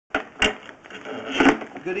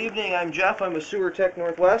Good evening, I'm Jeff. I'm with Sewer Tech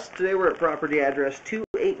Northwest. Today we're at property address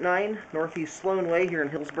 289 Northeast Sloane Way here in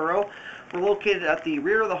Hillsboro. We're located at the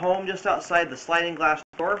rear of the home just outside the sliding glass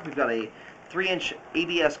door. We've got a 3-inch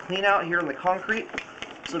ABS cleanout here in the concrete.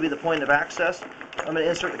 This will be the point of access. I'm going to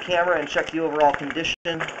insert the camera and check the overall condition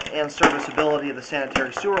and serviceability of the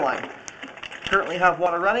sanitary sewer line. Currently have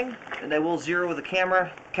water running, and I will zero the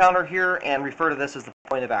camera counter here and refer to this as the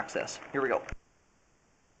point of access. Here we go.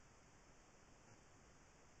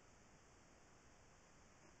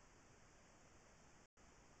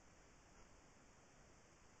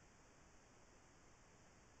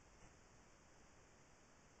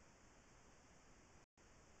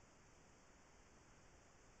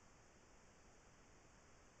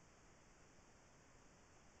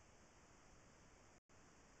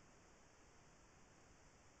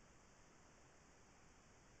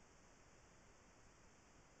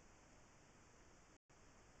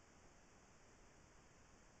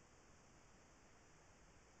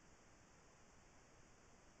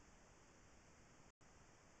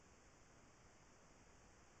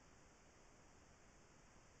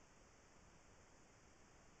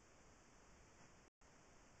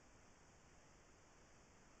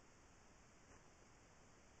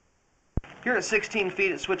 Here at 16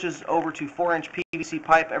 feet, it switches over to 4-inch PVC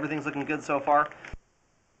pipe. Everything's looking good so far.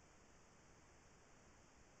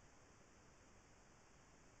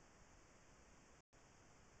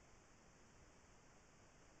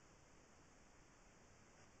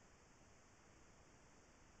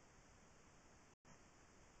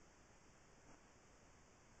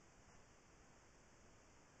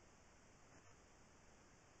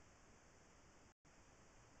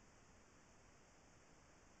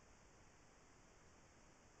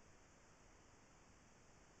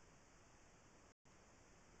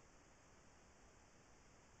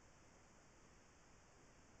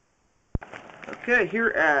 Okay, here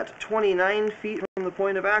at 29 feet from the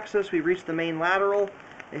point of access, we've reached the main lateral.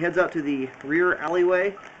 It heads out to the rear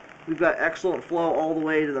alleyway. We've got excellent flow all the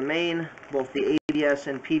way to the main. Both the ABS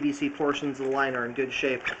and PVC portions of the line are in good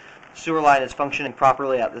shape. The sewer line is functioning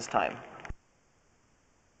properly at this time.